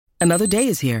Another day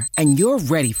is here, and you're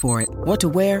ready for it. What to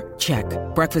wear? Check.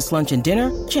 Breakfast, lunch, and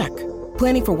dinner? Check.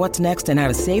 Planning for what's next and how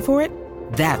to save for it?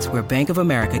 That's where Bank of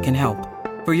America can help.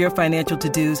 For your financial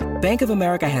to-dos, Bank of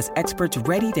America has experts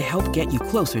ready to help get you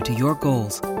closer to your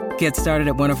goals. Get started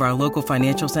at one of our local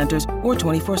financial centers or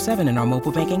 24/7 in our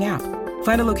mobile banking app.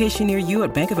 Find a location near you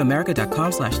at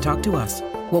bankofamerica.com/talktous.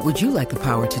 What would you like the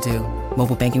power to do?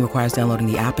 Mobile banking requires downloading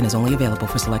the app and is only available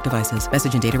for select devices.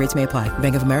 Message and data rates may apply.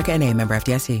 Bank of America N.A., member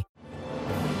FDIC.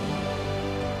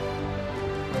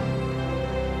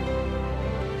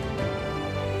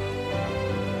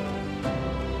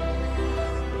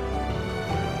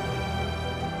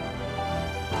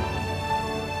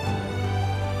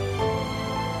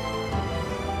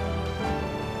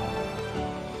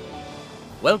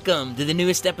 Welcome to the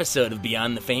newest episode of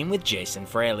Beyond the Fame with Jason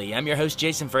Fraley. I'm your host,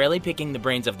 Jason Fraley, picking the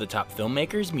brains of the top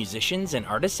filmmakers, musicians, and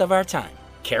artists of our time.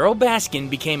 Carole Baskin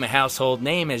became a household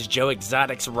name as Joe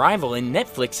Exotic's rival in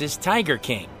Netflix's Tiger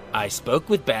King. I spoke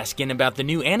with Baskin about the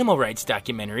new animal rights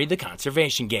documentary, The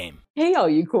Conservation Game. Hey, all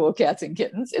you cool cats and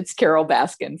kittens. It's Carole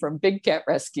Baskin from Big Cat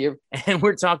Rescue. And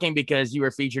we're talking because you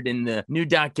were featured in the new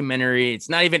documentary. It's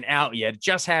not even out yet,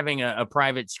 just having a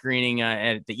private screening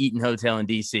at the Eaton Hotel in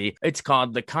D.C. It's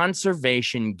called The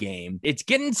Conservation Game. It's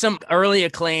getting some early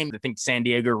acclaim. I think San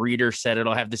Diego Reader said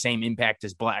it'll have the same impact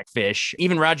as Blackfish.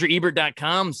 Even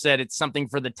RogerEbert.com said it's something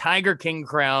for the Tiger King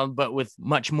crowd, but with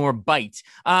much more bite.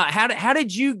 How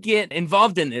did you get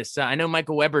involved in this? I know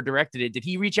Michael Weber directed it. Did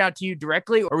he reach out to you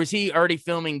directly, or was he already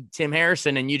filming Tim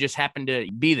Harrison and you just happened to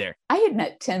be there? I had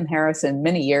met Tim Harrison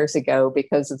many years ago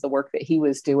because of the work that he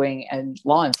was doing in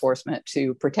law enforcement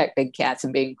to protect big cats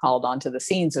and being called onto the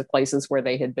scenes of places where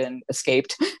they had been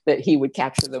escaped, that he would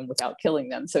capture them without killing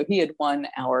them. So he had won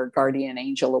our Guardian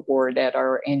Angel Award at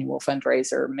our annual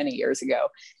fundraiser many years ago.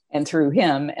 And through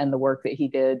him and the work that he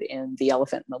did in The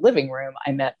Elephant in the Living Room,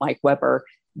 I met Mike Weber,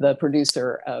 the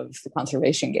producer of The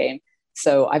Conservation Game.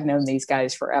 So I've known these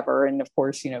guys forever. And of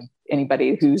course,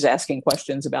 anybody who's asking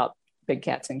questions about big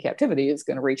cats in captivity is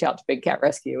going to reach out to Big Cat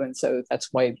Rescue. And so that's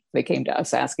why they came to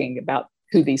us asking about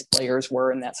who these players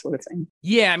were and that sort of thing.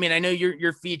 Yeah, I mean, I know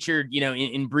you're featured,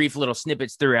 in brief little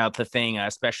snippets throughout the thing,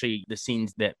 especially the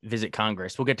scenes that visit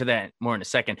Congress. We'll get to that more in a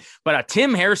second. But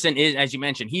Tim Harrison is, as you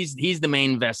mentioned, he's the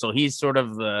main vessel. He's sort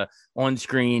of the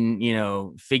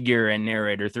on-screen, figure and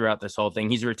narrator throughout this whole thing.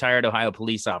 He's a retired Ohio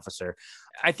police officer.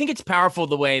 I think it's powerful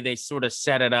the way they sort of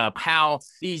set it up, how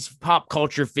these pop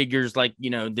culture figures like,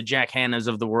 the Jack Hannas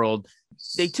of the world,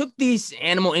 they took these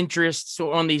animal interests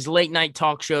on these late night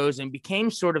talk shows and became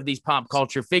sort of these pop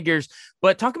culture figures.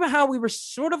 But talk about how we were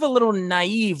sort of a little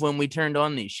naive when we turned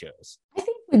on these shows. I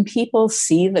think when people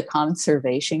see The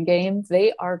Conservation Game,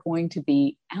 they are going to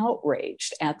be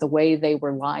outraged at the way they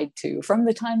were lied to from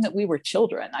the time that we were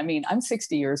children. I mean, I'm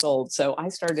 60 years old, so I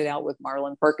started out with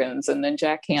Marlon Perkins and then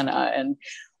Jack Hanna, and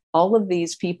all of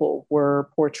these people were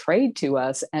portrayed to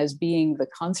us as being the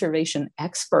conservation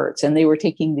experts, and they were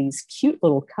taking these cute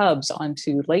little cubs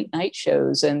onto late night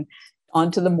shows and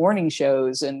onto the morning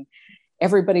shows, and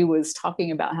everybody was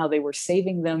talking about how they were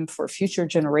saving them for future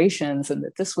generations and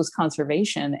that this was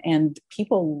conservation, and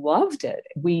people loved it.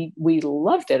 We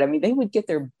loved it. I mean, they would get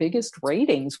their biggest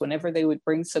ratings whenever they would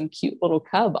bring some cute little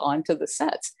cub onto the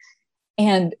sets.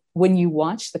 And when you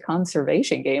watch The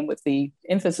Conservation Game, with the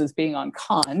emphasis being on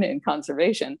con and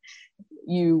conservation,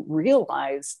 you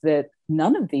realize that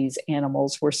none of these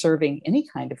animals were serving any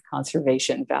kind of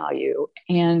conservation value.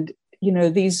 And,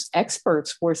 these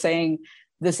experts were saying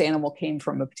this animal came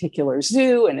from a particular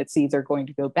zoo and it's either going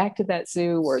to go back to that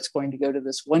zoo or it's going to go to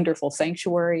this wonderful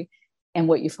sanctuary. And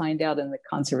what you find out in The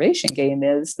Conservation Game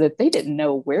is that they didn't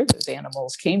know where those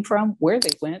animals came from, where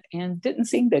they went, and didn't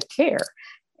seem to care.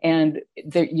 And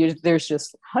there's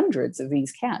just hundreds of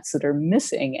these cats that are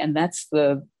missing. And that's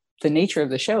the nature of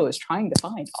the show, is trying to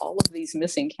find all of these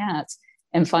missing cats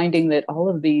and finding that all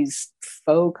of these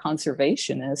faux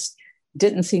conservationists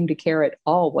didn't seem to care at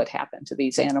all what happened to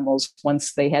these animals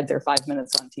once they had their 5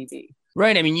 minutes on TV.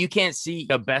 Right. I mean, you can't see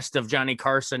a best of Johnny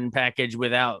Carson package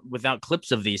without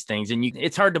clips of these things. And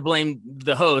it's hard to blame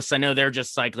the hosts. I know they're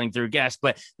just cycling through guests,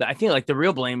 but I feel like the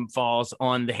real blame falls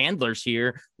on the handlers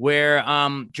here, where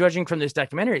judging from this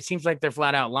documentary, it seems like they're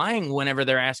flat out lying whenever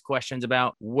they're asked questions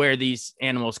about where these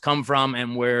animals come from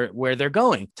and where they're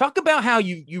going. Talk about how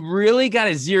you really got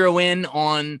to zero in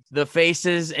on the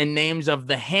faces and names of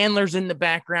the handlers in the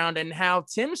background, and how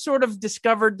Tim sort of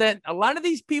discovered that a lot of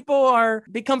these people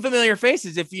become familiar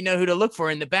faces if you know who to look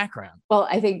for in the background. Well,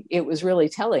 I think it was really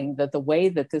telling that the way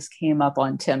that this came up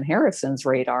on Tim Harrison's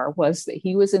radar was that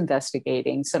he was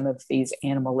investigating some of these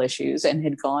animal issues and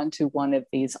had gone to one of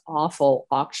these awful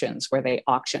auctions where they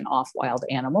auction off wild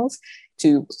animals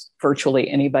to virtually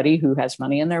anybody who has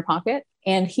money in their pocket.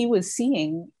 And he was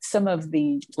seeing some of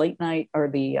the late night or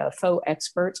the faux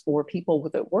experts or people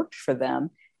that worked for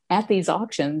them at these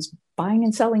auctions buying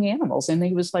and selling animals. And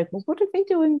he was like, well, what are they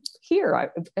doing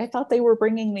here? I thought they were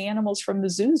bringing the animals from the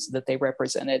zoos that they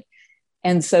represented.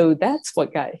 And so that's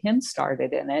what got him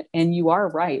started in it. And you are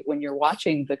right. When you're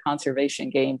watching the conservation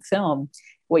game film,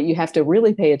 what you have to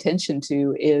really pay attention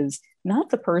to is not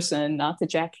the person, not the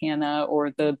Jack Hanna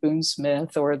or the Boone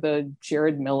Smith or the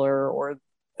Jared Miller or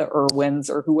the Irwins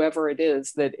or whoever it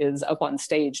is that is up on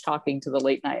stage talking to the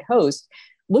late night host.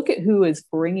 Look at who is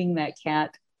bringing that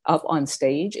cat up on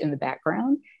stage in the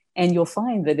background. And you'll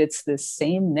find that it's this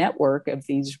same network of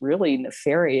these really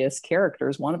nefarious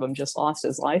characters. One of them just lost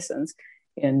his license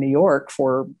in New York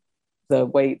for the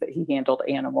way that he handled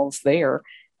animals there.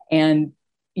 And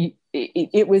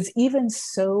it was even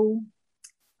so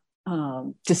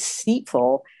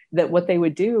deceitful that what they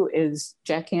would do is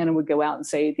Jack Hanna would go out and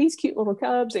say, these cute little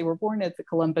cubs, they were born at the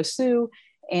Columbus Zoo.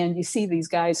 And you see these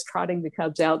guys trotting the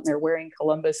cubs out and they're wearing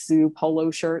Columbus Zoo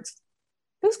polo shirts.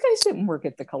 Those guys didn't work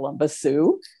at the Columbus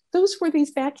Zoo. Those were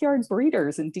these backyard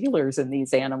breeders and dealers in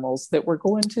these animals that were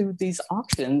going to these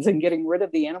auctions and getting rid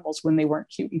of the animals when they weren't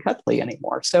cute and cuddly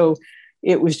anymore. So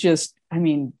it was just, I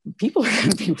mean, people are going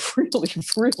to be really,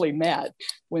 really mad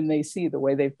when they see the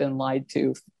way they've been lied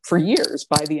to for years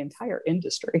by the entire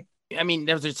industry. I mean,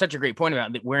 that was such a great point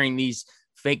about wearing these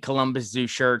fake Columbus Zoo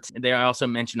shirts. They also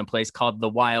mention a place called The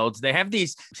Wilds. They have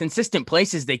these consistent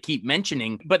places they keep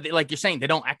mentioning, but like you're saying, they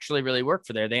don't actually really work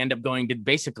for there. They end up going to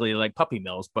basically like puppy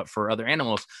mills, but for other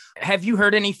animals. Have you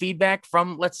heard any feedback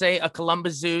from, let's say, a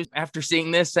Columbus Zoo after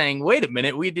seeing this saying, wait a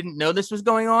minute, we didn't know this was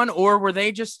going on? Or were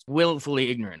they just willfully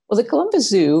ignorant? Well, the Columbus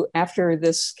Zoo, after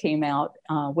this came out,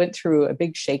 went through a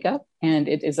big shakeup, and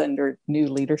it is under new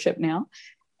leadership now.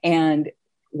 And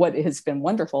what has been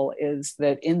wonderful is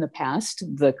that in the past,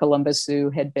 the Columbus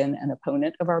Zoo had been an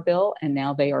opponent of our bill, and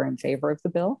now they are in favor of the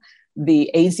bill. The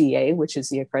AZA, which is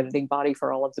the accrediting body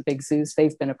for all of the big zoos,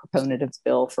 they've been a proponent of the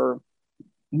bill for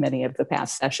many of the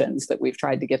past sessions that we've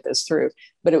tried to get this through.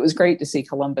 But it was great to see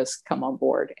Columbus come on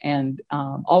board, and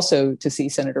also to see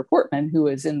Senator Portman, who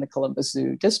is in the Columbus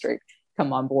Zoo district,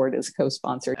 come on board as a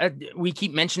co-sponsor. We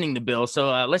keep mentioning the bill,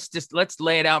 so let's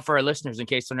lay it out for our listeners in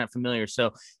case they're not familiar.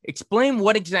 So explain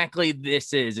what exactly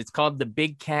this is. It's called the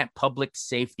Big Cat Public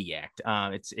Safety Act.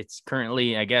 It's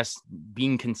currently, I guess,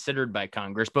 being considered by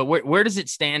Congress, but where does it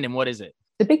stand and what is it?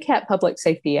 The Big Cat Public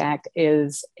Safety Act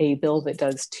is a bill that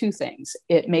does two things.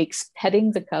 It makes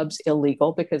petting the cubs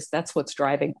illegal because that's what's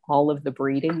driving all of the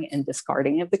breeding and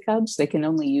discarding of the cubs. They can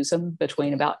only use them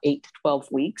between about 8 to 12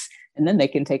 weeks, and then they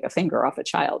can take a finger off a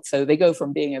child. So they go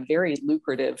from being a very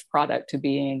lucrative product to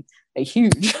being a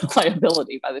huge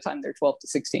liability by the time they're 12 to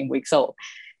 16 weeks old.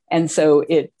 And so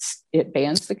it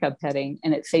bans the cub petting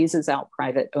and it phases out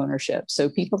private ownership. So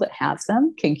people that have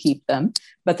them can keep them,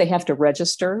 but they have to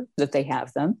register that they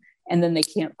have them, and then they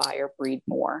can't buy or breed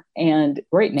more. And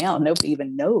right now, nobody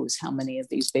even knows how many of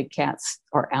these big cats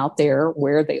are out there,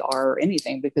 where they are, or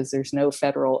anything, because there's no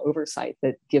federal oversight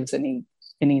that gives any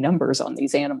numbers on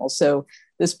these animals. So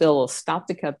this bill will stop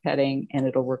the cub petting, and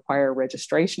it'll require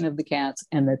registration of the cats,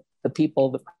 and that the people,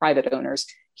 the private owners,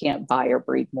 can't buy or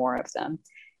breed more of them.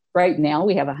 Right now,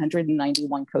 we have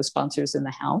 191 co-sponsors in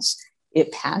the House.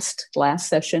 It passed last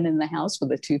session in the House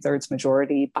with a 2/3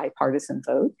 majority bipartisan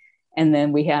vote. And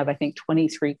then we have, I think,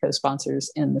 23 co-sponsors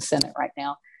in the Senate right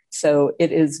now. So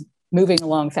it is moving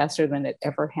along faster than it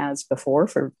ever has before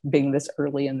for being this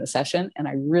early in the session. And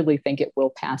I really think it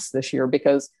will pass this year,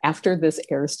 because after this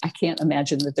airs, I can't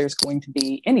imagine that there's going to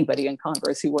be anybody in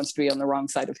Congress who wants to be on the wrong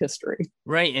side of history.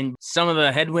 Right. And some of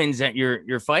the headwinds that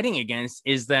you're fighting against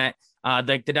is that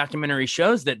the documentary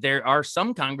shows that there are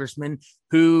some congressmen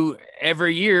who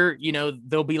every year,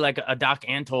 there'll be like a Doc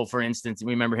Antle, for instance.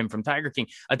 We remember him from Tiger King.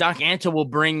 A Doc Antle will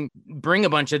bring a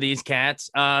bunch of these cats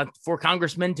for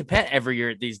congressmen to pet every year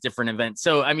at these different events.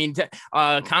 So, I mean,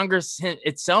 Congress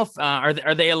itself, are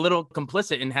they a little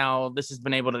complicit in how this has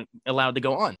been allowed to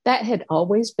go on? That had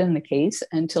always been the case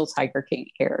until Tiger King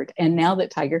aired. And now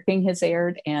that Tiger King has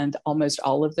aired, and almost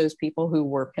all of those people who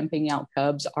were pimping out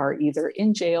cubs are either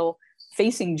in jail,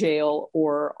 facing jail,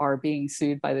 or are being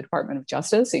sued by the Department of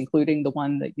Justice, including the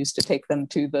one that used to take them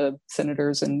to the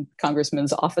senators and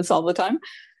congressmen's office all the time.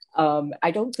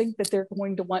 I don't think that they're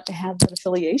going to want to have that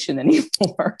affiliation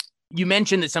anymore. You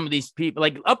mentioned that some of these people,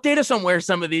 like, update us on where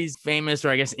some of these famous, or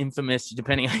I guess infamous,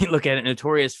 depending on how you look at it,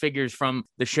 notorious figures from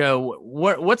the show.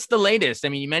 What's the latest? I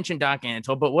mean, you mentioned Doc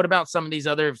Antle, but what about some of these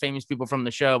other famous people from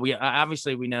the show? We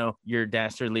obviously we know your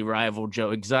dastardly rival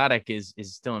Joe Exotic is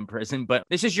still in prison, but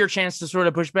this is your chance to sort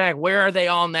of push back. Where are they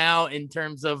all now in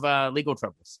terms of legal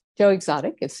troubles? Joe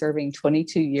Exotic is serving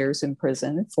 22 years in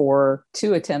prison for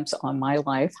 2 attempts on my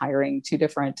life, hiring 2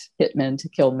 different hitmen to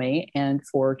kill me, and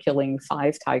for killing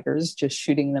 5 tigers, just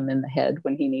shooting them in the head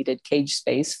when he needed cage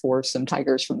space for some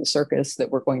tigers from the circus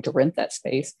that were going to rent that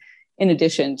space, in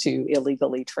addition to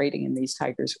illegally trading in these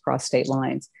tigers across state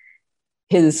lines.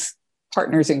 His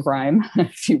partners in crime,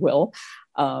 if you will,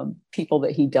 people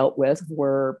that he dealt with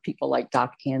were people like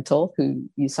Doc Antle, who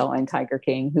you saw in Tiger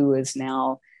King, who is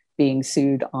now being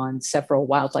sued on several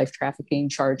wildlife trafficking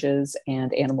charges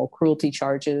and animal cruelty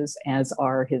charges, as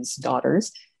are his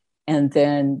daughters. And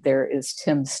then there is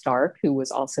Tim Stark, who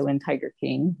was also in Tiger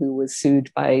King, who was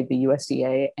sued by the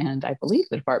USDA and I believe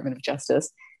the Department of Justice.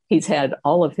 He's had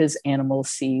all of his animals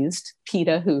seized.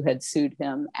 PETA, who had sued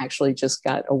him, actually just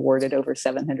got awarded over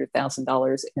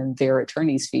 $700,000 in their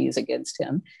attorney's fees against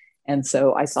him. And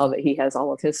so I saw that he has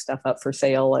all of his stuff up for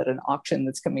sale at an auction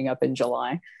that's coming up in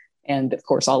July. And of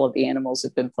course, all of the animals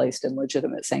have been placed in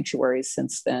legitimate sanctuaries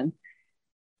since then.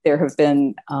 There have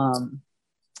been,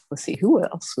 let's see, who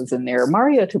else was in there?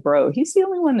 Mario Tabro. He's the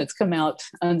only one that's come out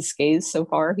unscathed so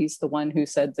far. He's the one who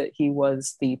said that he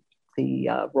was the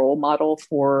role model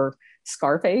for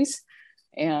Scarface.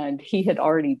 And he had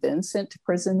already been sent to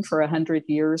prison for 100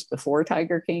 years before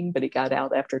Tiger King, but he got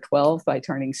out after 12 by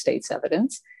turning state's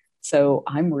evidence. So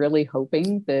I'm really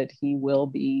hoping that he will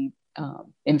be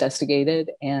investigated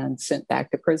and sent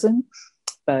back to prison.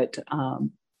 But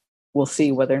we'll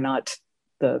see whether or not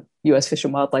the U.S. Fish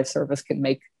and Wildlife Service can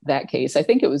make that case. I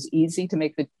think it was easy to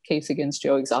make the case against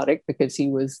Joe Exotic because he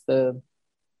was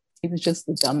just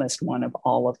the dumbest one of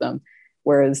all of them.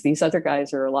 Whereas these other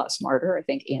guys are a lot smarter. I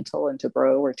think Antle and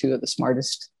Tabro are 2 of the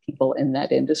smartest people in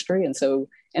that industry.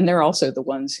 And they're also the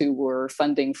ones who were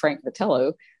funding Frank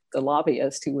Vitello, the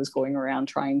lobbyist who was going around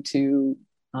trying to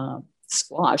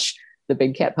squash the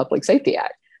Big Cat Public Safety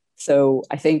Act. So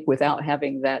I think without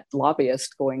having that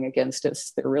lobbyist going against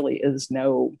us, there really is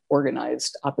no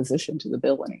organized opposition to the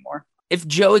bill anymore. If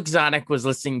Joe Exotic was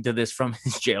listening to this from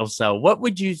his jail cell, what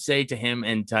would you say to him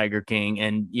and Tiger King?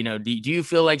 And, do you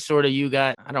feel like sort of you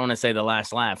got, I don't want to say the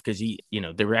last laugh because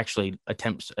there were actually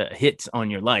hits on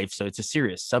your life. So it's a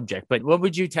serious subject, but what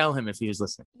would you tell him if he was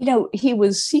listening? He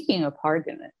was seeking a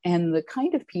pardon, and the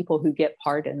kind of people who get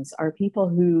pardons are people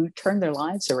who turn their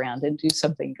lives around and do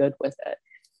something good with it.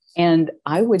 And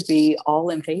I would be all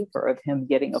in favor of him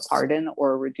getting a pardon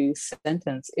or a reduced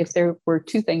sentence if there were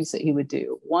 2 things that he would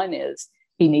do. One is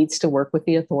he needs to work with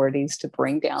the authorities to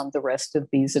bring down the rest of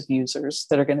these abusers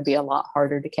that are going to be a lot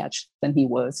harder to catch than he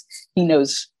was. He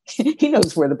knows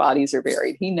where the bodies are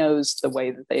buried. He knows the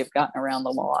way that they've gotten around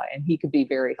the law, and he could be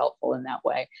very helpful in that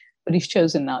way. But he's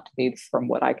chosen not to be, from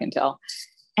what I can tell.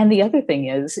 And the other thing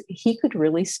is he could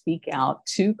really speak out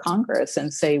to Congress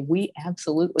and say, we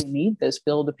absolutely need this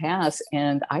bill to pass.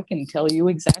 And I can tell you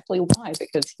exactly why,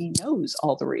 because he knows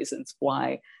all the reasons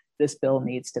why this bill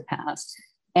needs to pass.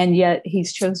 And yet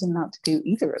he's chosen not to do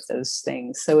either of those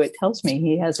things. So it tells me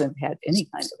he hasn't had any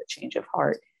kind of a change of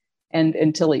heart. And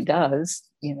until he does,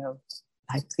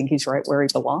 I think he's right where he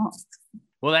belongs.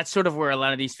 Well, that's sort of where a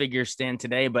lot of these figures stand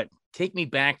today. But take me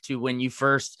back to when you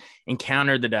first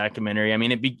encountered the documentary. I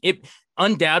mean, it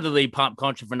undoubtedly pop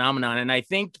culture phenomenon. And I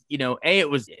think, it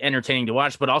was entertaining to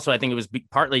watch, but also I think it was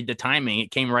partly the timing. It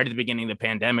came right at the beginning of the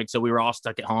pandemic. So we were all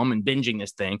stuck at home and binging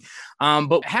this thing.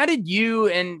 But how did you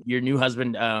and your new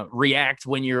husband react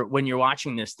when you're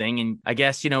watching this thing? And I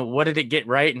guess, what did it get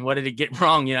right and what did it get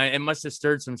wrong? It must have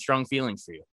stirred some strong feelings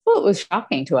for you. Well, it was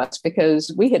shocking to us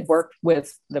because we had worked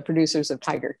with the producers of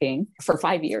Tiger King for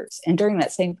 5 years. And during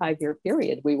that same 5-year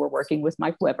period, we were working with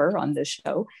Mike Weber on this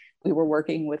show. We were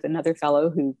working with another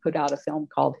fellow who put out a film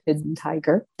called Hidden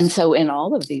Tiger. And so in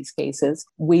all of these cases,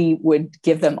 we would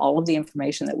give them all of the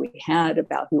information that we had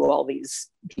about who all these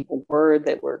people were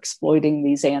that were exploiting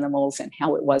these animals and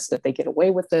how it was that they get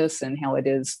away with this and how it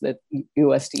is that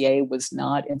USDA was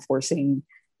not enforcing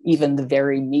even the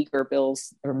very meager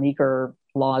bills or meager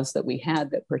laws that we had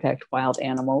that protect wild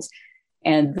animals.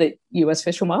 And the U.S.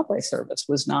 Fish and Wildlife Service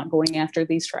was not going after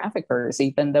these traffickers,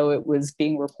 even though it was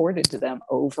being reported to them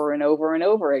over and over and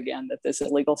over again that this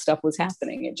illegal stuff was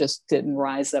happening. It just didn't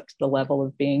rise up to the level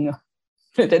of being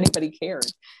that anybody cared.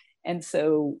 And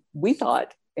so we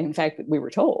thought, in fact, we were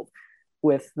told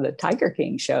with the Tiger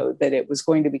King show that it was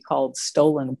going to be called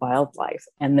Stolen Wildlife,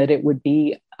 and that it would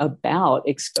be about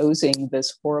exposing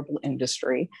this horrible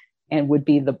industry and would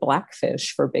be the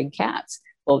blackfish for big cats.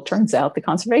 Well, it turns out the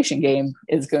conservation game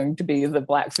is going to be the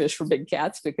blackfish for big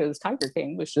cats, because Tiger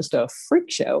King was just a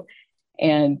freak show.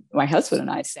 And my husband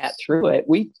and I sat through it.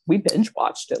 We binge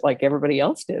watched it like everybody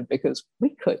else did, because we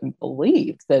couldn't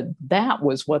believe that that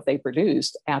was what they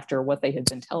produced after what they had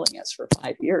been telling us for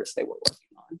 5 years they were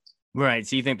working on. Right.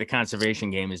 So you think the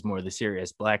conservation game is more the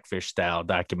serious blackfish style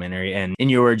documentary. And in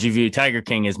your words, you view Tiger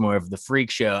King as more of the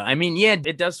freak show. I mean, yeah,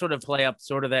 it does sort of play up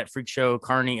sort of that freak show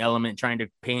carny element, trying to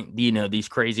paint, these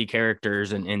crazy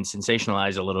characters and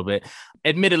sensationalize a little bit.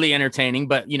 Admittedly entertaining,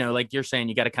 but, like you're saying,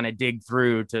 you got to kind of dig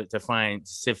through to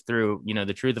sift through,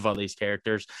 the truth of all these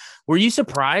characters. Were you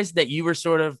surprised that you were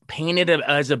sort of painted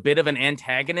as a bit of an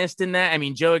antagonist in that? I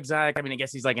mean, Joe Exotic, I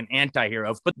guess he's like an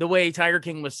anti-hero, but the way Tiger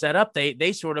King was set up,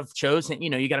 they sort of chose him.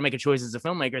 You got to make a choice as a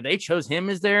filmmaker. They chose him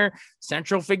as their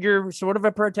central figure, sort of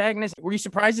a protagonist. Were you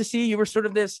surprised to see you were sort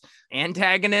of this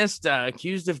antagonist,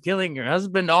 accused of killing your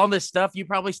husband, all this stuff? You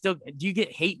probably still, do you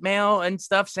get hate mail and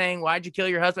stuff saying, why'd you kill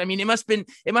your husband? I mean, it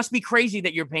must be crazy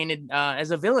that you're painted as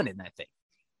a villain in that thing.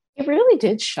 It really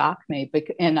did shock me,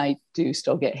 and I do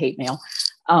still get hate mail.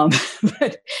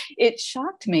 But it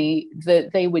shocked me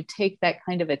that they would take that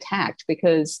kind of attack,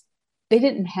 because they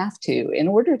didn't have to. In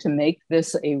order to make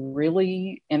this a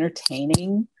really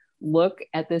entertaining look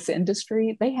at this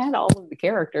industry, they had all of the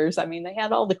characters. I mean, they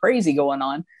had all the crazy going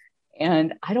on.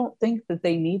 And I don't think that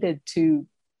they needed to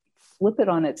flip it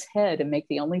on its head and make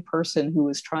the only person who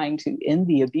was trying to end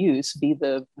the abuse be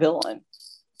the villain.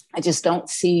 I just don't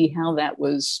see how that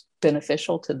was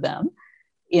beneficial to them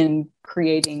in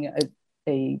creating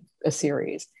a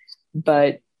series.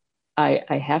 But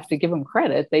I have to give them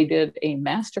credit. They did a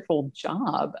masterful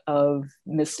job of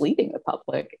misleading the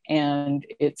public. And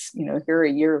it's, here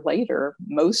a year later,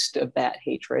 most of that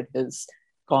hatred has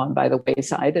gone by the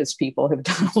wayside as people have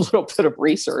done a little bit of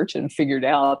research and figured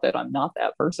out that I'm not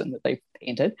that person that they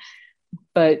painted.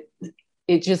 But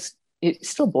it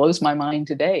still blows my mind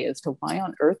today as to why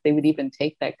on earth they would even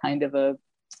take that kind of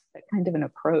an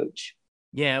approach.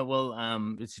 Yeah, well,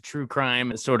 it's a true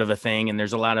crime sort of a thing, and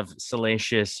there's a lot of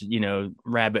salacious,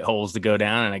 rabbit holes to go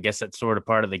down, and I guess that's sort of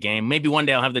part of the game. Maybe one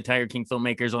day I'll have the Tiger King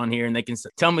filmmakers on here, and they can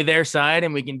tell me their side,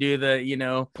 and we can do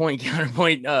the, point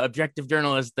counterpoint objective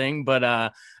journalist thing. But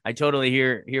I totally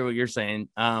hear what you're saying.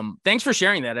 Thanks for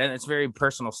sharing that. It's very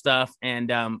personal stuff,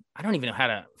 and I don't even know how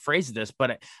to phrase this,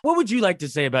 but what would you like to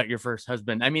say about your first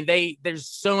husband? I mean, there's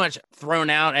so much thrown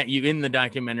out at you in the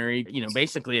documentary,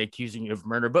 basically accusing you of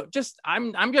murder. But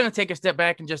I'm going to take a step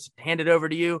back and just hand it over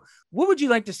to you. What would you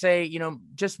like to say,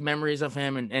 just memories of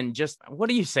him, and just what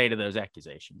do you say to those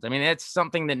accusations? I mean, that's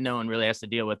something that no one really has to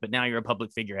deal with, but now you're a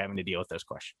public figure having to deal with those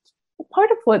questions.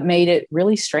 Part of what made it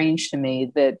really strange to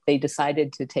me that they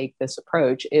decided to take this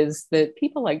approach is that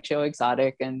people like Joe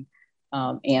Exotic and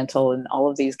Antle and all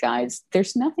of these guys,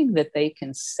 there's nothing that they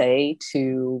can say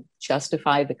to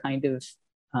justify the kind of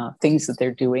things that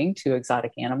they're doing to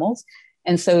exotic animals.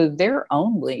 And so their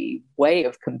only way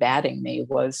of combating me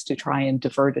was to try and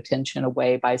divert attention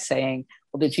away by saying,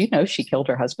 well, did you know she killed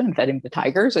her husband and fed him to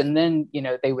tigers? And then,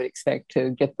 they would expect to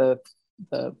get the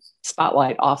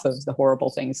spotlight off of the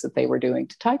horrible things that they were doing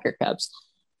to tiger cubs.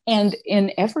 And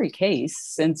in every case,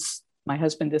 since my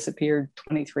husband disappeared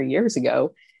 23 years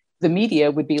ago, the media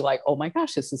would be like, oh my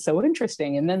gosh, this is so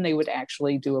interesting. And then they would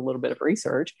actually do a little bit of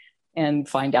research and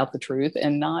find out the truth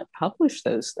and not publish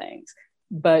those things.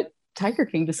 But Tiger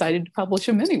King decided to publish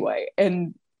them anyway.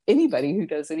 And anybody who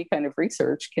does any kind of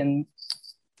research can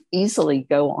easily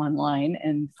go online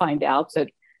and find out that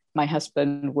my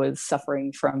husband was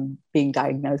suffering from being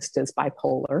diagnosed as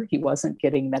bipolar. He wasn't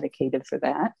getting medicated for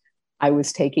that. I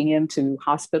was taking him to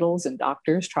hospitals and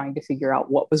doctors trying to figure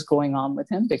out what was going on with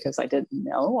him because I didn't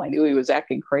know. I knew he was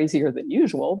acting crazier than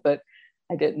usual, but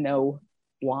I didn't know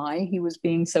why he was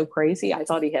being so crazy. I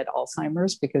thought he had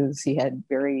Alzheimer's because he had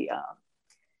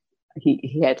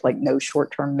he had like no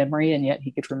short-term memory, and yet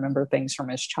he could remember things from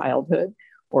his childhood,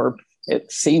 or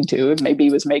it seemed to. Maybe he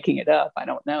was making it up. I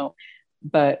don't know.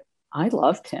 But I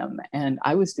loved him, and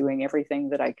I was doing everything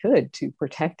that I could to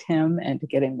protect him and to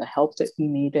get him the help that he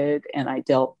needed. And I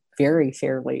dealt very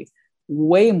fairly,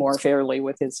 way more fairly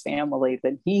with his family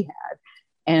than he had.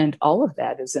 And all of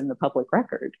that is in the public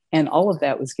record. And all of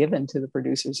that was given to the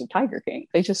producers of Tiger King.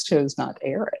 They just chose not to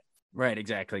air it. Right,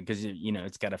 exactly. Because,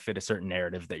 it's got to fit a certain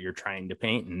narrative that you're trying to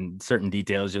paint and certain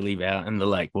details you leave out and the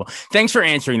like. Well, thanks for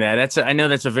answering that. I know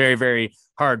that's a very, very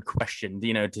hard question,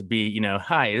 to be,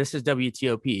 hi, this is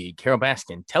WTOP, Carole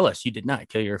Baskin. Tell us you did not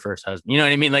kill your first husband. You know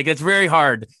what I mean? Like, it's very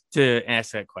hard to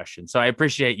ask that question. So I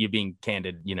appreciate you being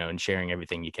candid, and sharing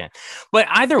everything you can. But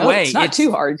either way, it's not too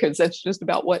hard, because that's just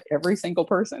about what every single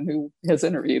person who has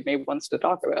interviewed me wants to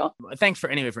talk about. Thanks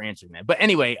for answering that. But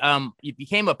anyway, you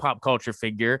became a pop culture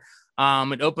figure.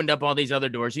 It opened up all these other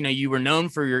doors. You were known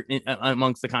for your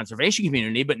amongst the conservation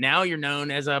community, but now you're known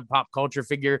as a pop culture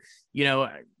figure.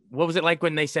 What was it like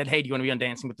when they said, "Hey, do you want to be on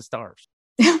Dancing with the Stars?"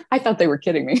 I thought they were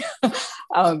kidding me.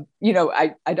 I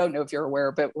don't know if you're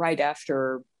aware, but right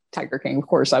after Tiger King, of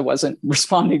course, I wasn't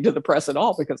responding to the press at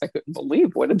all, because I couldn't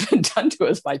believe what had been done to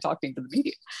us by talking to the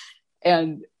media.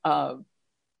 And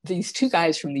these two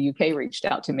guys from the UK reached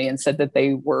out to me and said that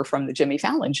they were from the Jimmy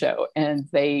Fallon show, and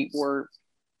they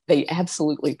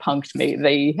absolutely punked me.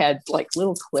 They had like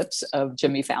little clips of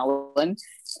Jimmy Fallon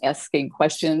asking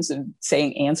questions and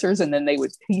saying answers, and then they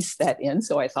would piece that in.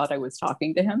 So I thought I was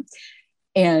talking to him.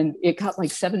 And it got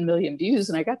like 7 million views,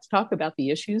 and I got to talk about the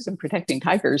issues and protecting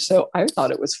tigers. So I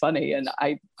thought it was funny, and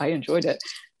I enjoyed it.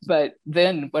 But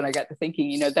then when I got to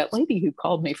thinking, that lady who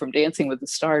called me from Dancing with the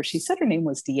Stars, she said her name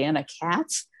was Deanna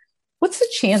Katz. What's the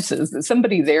chances that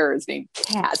somebody there is named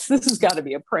Katz? This has got to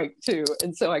be a prank too.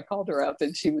 And so I called her up,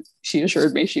 and she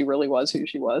assured me she really was who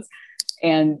she was.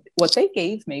 And what they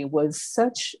gave me was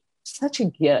such a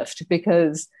gift,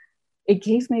 because it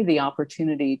gave me the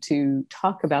opportunity to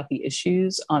talk about the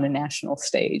issues on a national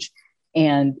stage.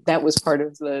 And that was part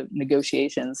of the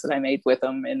negotiations that I made with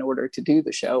them in order to do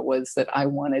the show, was that I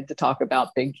wanted to talk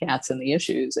about big cats and the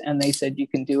issues. And they said, you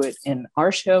can do it in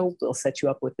our show. We'll set you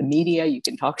up with the media. You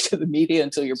can talk to the media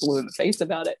until you're blue in the face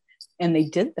about it. And they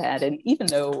did that. And even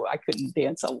though I couldn't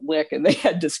dance a lick and they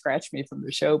had to scratch me from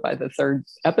the show by the third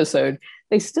episode,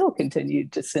 they still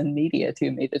continued to send media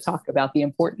to me to talk about the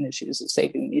important issues of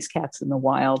saving these cats in the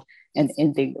wild and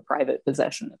ending the private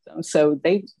possession of them. So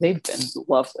they've been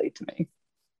lovely to me.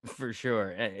 For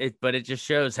sure. But it just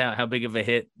shows how big of a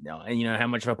hit, and how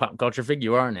much of a pop culture figure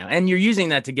you are now. And you're using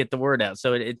that to get the word out.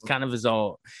 So it kind of is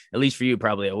all, at least for you,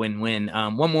 probably a win-win.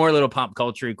 One more little pop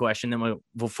culture question, then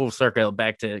we'll full circle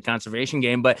back to conservation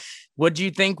game. But what do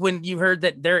you think when you heard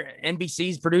that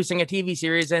NBC's producing a TV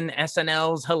series and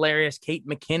SNL's hilarious Kate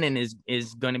McKinnon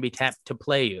is going to be tapped to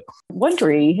play you?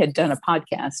 Wondery had done a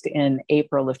podcast in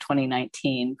April of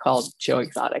 2019 called Joe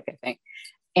Exotic, I think.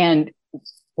 And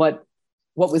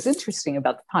what was interesting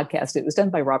about the podcast, it was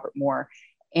done by Robert Moore,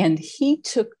 and he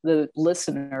took the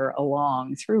listener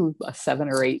along through a 7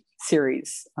 or 8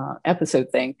 series episode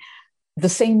thing, the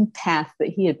same path that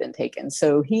he had been taken.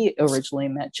 So he originally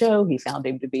met Joe. He found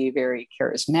him to be very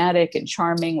charismatic and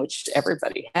charming, which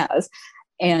everybody has.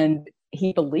 And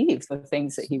he believed the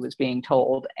things that he was being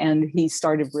told. And he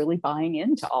started really buying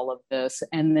into all of this.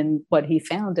 And then what he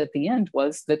found at the end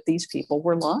was that these people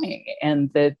were lying,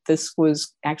 and that this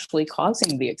was actually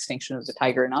causing the extinction of the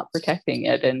tiger, not protecting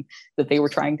it. And that they were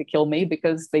trying to kill me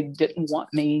because they didn't want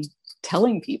me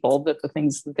telling people that the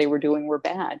things that they were doing were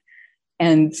bad.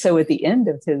 And so at the end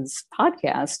of his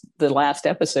podcast, the last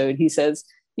episode, he says,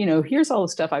 here's all the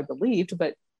stuff I believed,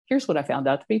 but here's what I found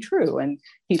out to be true. And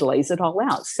he lays it all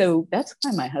out. So that's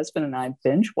why my husband and I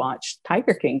binge watched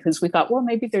Tiger King, because we thought, well,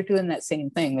 maybe they're doing that same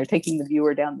thing. They're taking the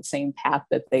viewer down the same path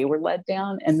that they were led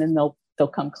down, and then they'll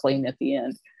come clean at the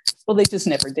end. Well, they just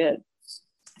never did.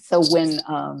 So when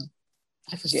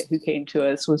I forget who came to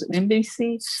us, was it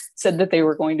NBC, said that they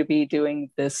were going to be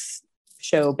doing this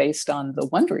show based on the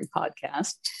Wondery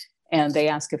podcast, and they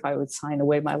asked if I would sign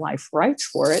away my life rights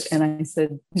for it. And I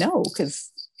said, no,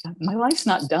 because my life's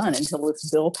not done until this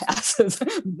bill passes.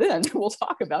 Then we'll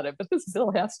talk about it. But this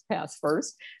bill has to pass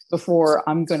first before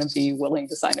I'm going to be willing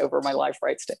to sign over my life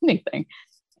rights to anything.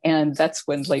 And that's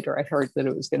when later I heard that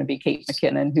it was going to be Kate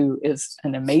McKinnon, who is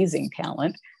an amazing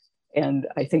talent. And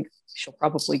I think she'll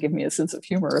probably give me a sense of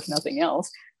humor, if nothing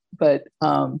else. But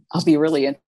I'll be really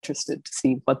interested to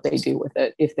see what they do with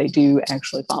it, if they do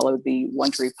actually follow the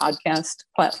Wondery podcast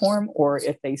platform, or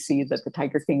if they see that the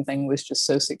Tiger King thing was just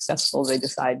so successful they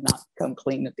decide not to come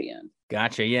clean at the end.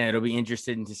 Gotcha. Yeah, it'll be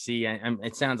interesting to see.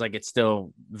 It sounds like it's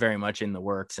still very much in the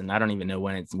works, and I don't even know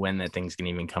when that thing's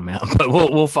gonna even come out. But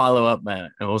we'll follow up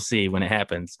and we'll see when it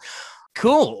happens.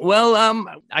 Cool. Well,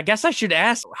 I guess I should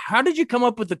ask, how did you come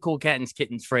up with the cool cat and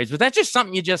kittens phrase? Was that just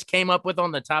something you just came up with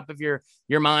on the top of your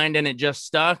mind and it just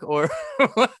stuck? Or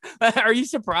are you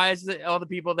surprised that all the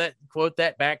people that quote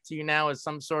that back to you now as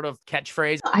some sort of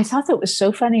catchphrase? I thought that was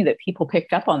so funny that people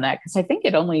picked up on that, because I think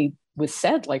it only was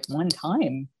said like one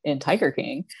time in Tiger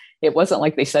King. It wasn't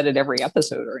like they said it every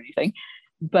episode or anything.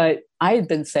 But I had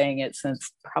been saying it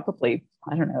since probably,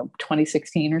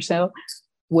 2016 or so.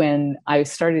 when I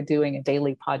started doing a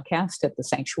daily podcast at the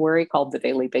sanctuary called The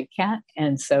Daily Big Cat.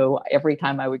 And so every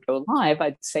time I would go live,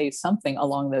 I'd say something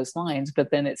along those lines.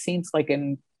 But then it seems like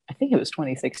I think it was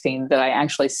 2016 that I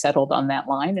actually settled on that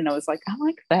line. And I was like, I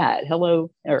like that.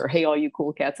 Hello, or hey, all you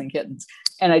cool cats and kittens.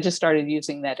 And I just started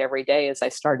using that every day as I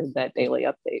started that daily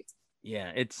update.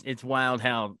 Yeah, it's wild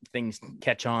how things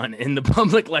catch on in the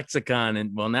public lexicon,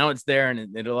 and well, now it's there,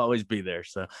 and it'll always be there.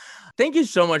 So thank you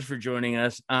so much for joining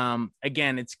us.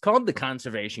 Again, it's called The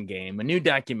Conservation Game, a new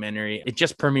documentary. It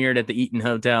just premiered at the Eaton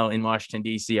Hotel in Washington,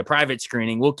 D.C., a private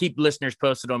screening. We'll keep listeners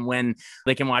posted on when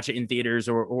they can watch it in theaters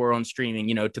or on streaming,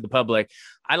 to the public.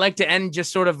 I like to end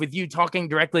just sort of with you talking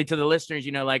directly to the listeners,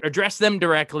 like address them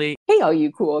directly. Hey, all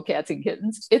you cool cats and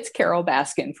kittens. It's Carole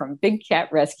Baskin from Big Cat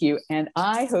Rescue, and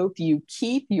I hope you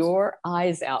keep your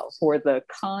eyes out for The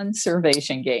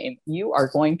Conservation Game. You are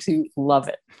going to love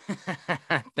it.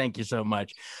 Thank you so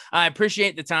much. I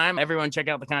appreciate the time. Everyone check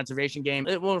out The Conservation Game.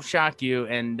 It will shock you,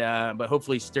 and but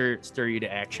hopefully stir you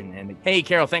to action. And hey,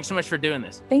 Carole, thanks so much for doing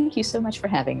this. Thank you so much for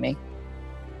having me.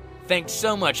 Thanks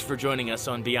so much for joining us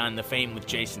on Beyond the Fame with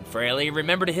Jason Fraley.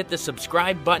 Remember to hit the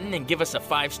subscribe button and give us a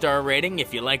 5-star rating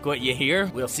if you like what you hear.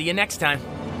 We'll see you next time.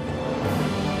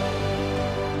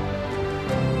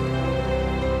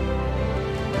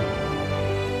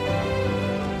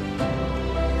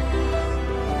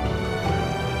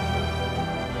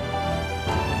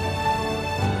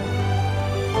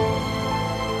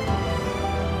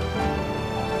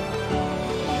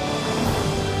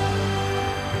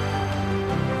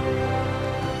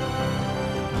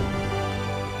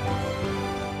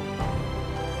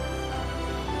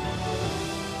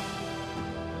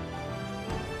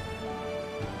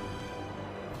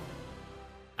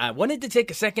 I wanted to take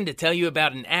a second to tell you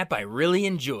about an app I really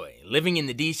enjoy. Living in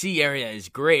the DC area is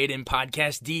great, and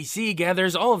Podcast DC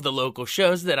gathers all of the local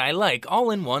shows that I like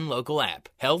all in one local app.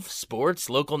 Health, sports,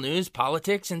 local news,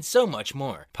 politics, and so much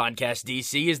more. Podcast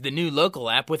DC is the new local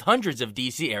app with hundreds of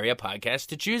DC area podcasts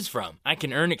to choose from. I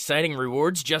can earn exciting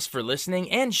rewards just for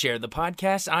listening and share the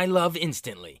podcasts I love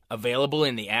instantly. Available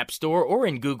in the App Store or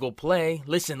in Google Play,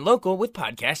 listen local with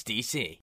Podcast DC.